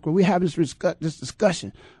Ramel Cockrell, we were having this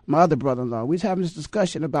discussion, my other brother-in-law, we was having this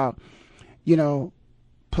discussion about, you know,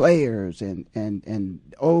 players and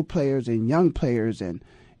old players and young players and,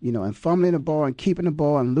 you know, and fumbling the ball and keeping the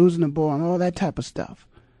ball and losing the ball and all that type of stuff.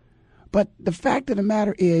 But the fact of the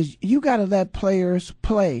matter is you got to let players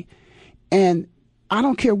play. And I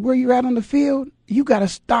don't care where you're at on the field, you got to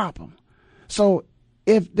stop them. So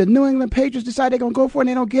if the New England Patriots decide they're going to go for it and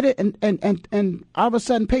they don't get it and all of a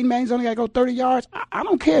sudden Peyton Manning's only got to go 30 yards, I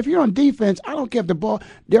don't care if you're on defense. I don't care if the ball,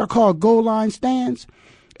 they're called goal line stands.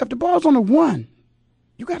 If the ball's on the 1,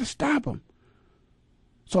 you got to stop them.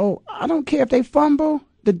 So I don't care if they fumble.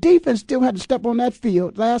 The defense still had to step on that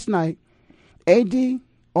field last night. AD,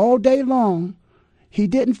 all day long, he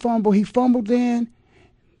didn't fumble. He fumbled in.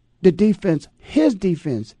 The defense, his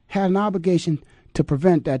defense, had an obligation to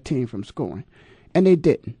prevent that team from scoring. And they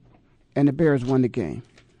didn't. And the Bears won the game.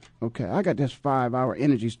 Okay, I got this 5-hour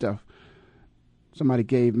energy stuff somebody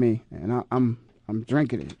gave me, and I'm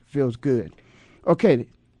drinking it. It feels good. Okay,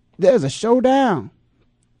 there's a showdown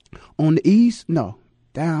on the East. No,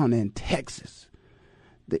 down in Texas.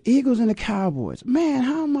 The Eagles and the Cowboys. Man,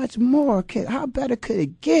 how much more how better could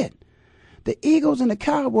it get? The Eagles and the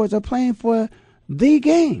Cowboys are playing for the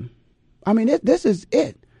game. I mean, this is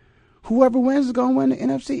it. Whoever wins is going to win the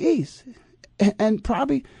NFC East. And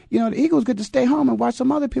probably, you know, the Eagles get to stay home and watch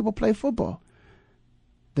some other people play football.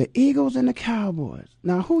 The Eagles and the Cowboys.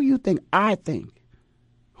 Now, who do you think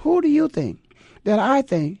that I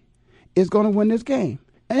think is going to win this game?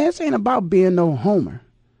 And this ain't about being no homer.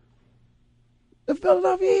 The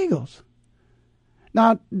Philadelphia Eagles.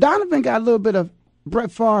 Now, Donovan got a little bit of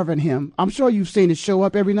Brett Favre in him. I'm sure you've seen it show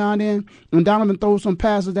up every now and then when Donovan throws some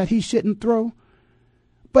passes that he shouldn't throw.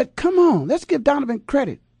 But come on, let's give Donovan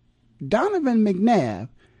credit. Donovan McNabb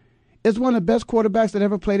is one of the best quarterbacks that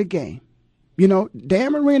ever played a game. You know,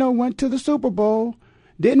 Dan Marino went to the Super Bowl,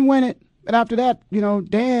 didn't win it. But after that, you know,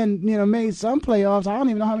 Dan, you know, made some playoffs. I don't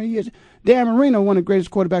even know how many years. Dan Marino, one of the greatest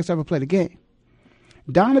quarterbacks ever played a game.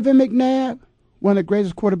 Donovan McNabb, one of the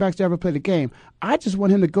greatest quarterbacks to ever play the game. I just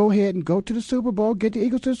want him to go ahead and go to the Super Bowl, get the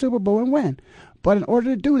Eagles to the Super Bowl and win. But in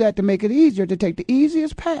order to do that, to make it easier, to take the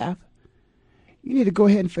easiest path, you need to go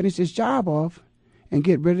ahead and finish this job off and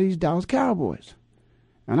get rid of these Dallas Cowboys.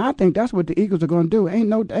 And I think that's what the Eagles are going to do. Ain't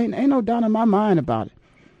no doubt in my mind about it.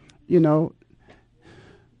 You know,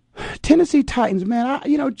 Tennessee Titans, man.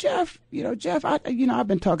 I've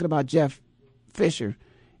been talking about Jeff Fisher.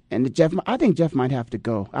 And I think Jeff might have to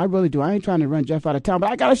go. I really do. I ain't trying to run Jeff out of town, but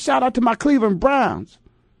I got to shout out to my Cleveland Browns.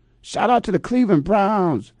 Shout out to the Cleveland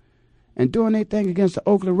Browns and doing their thing against the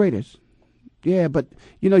Oakland Raiders. Yeah, but,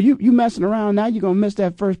 you know, you messing around now, you're going to miss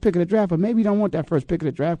that first pick of the draft, but maybe you don't want that first pick of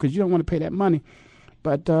the draft because you don't want to pay that money.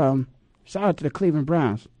 But shout out to the Cleveland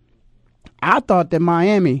Browns. I thought that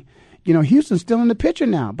Miami, you know, Houston's still in the picture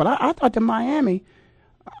now, but I thought that Miami,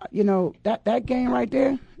 you know, that game right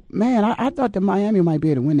there, man, I thought that Miami might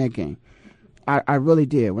be able to win that game. I really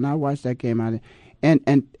did. When I watched that game,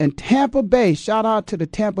 and Tampa Bay, shout out to the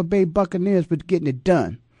Tampa Bay Buccaneers for getting it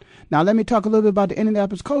done. Now, let me talk a little bit about the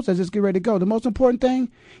Indianapolis Colts as it's get ready to go. The most important thing,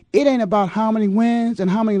 it ain't about how many wins and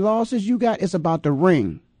how many losses you got. It's about the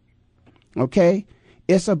ring. Okay?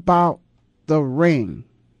 It's about the ring.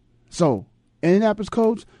 So, Indianapolis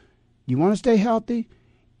Colts, you want to stay healthy?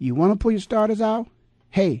 You want to pull your starters out?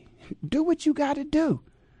 Hey, do what you got to do.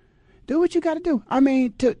 Do what you got to do. I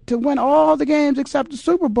mean, to win all the games except the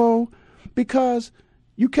Super Bowl because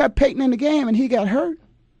you kept Peyton in the game and he got hurt.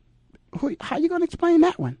 How you going to explain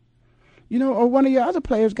that one? You know, or one of your other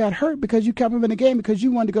players got hurt because you kept him in the game because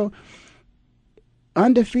you wanted to go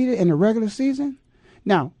undefeated in the regular season.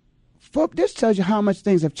 Now, this tells you how much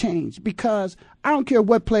things have changed because I don't care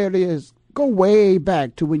what player it is. Go way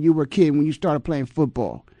back to when you were a kid, when you started playing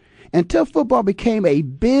football. Until football became a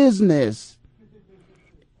business,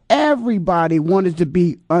 everybody wanted to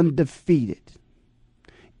be undefeated.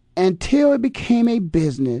 Until it became a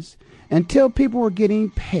business, until people were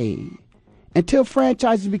getting paid, until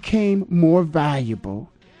franchises became more valuable,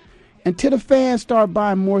 until the fans started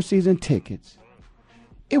buying more season tickets,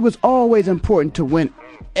 it was always important to win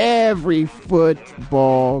every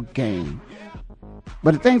football game.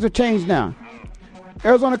 But things have changed now.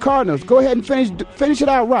 Arizona Cardinals, go ahead and finish it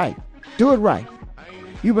out right. Do it right.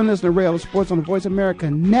 You've been listening to Rail of Sports on the Voice America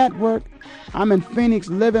Network. I'm in Phoenix,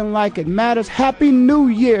 living like it matters. Happy New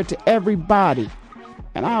Year to everybody.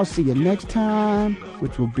 And I'll see you next time,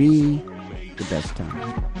 which will be the best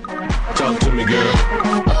time. Talk to me, girl.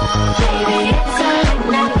 Baby, it's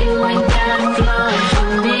all like you ain't got a flow.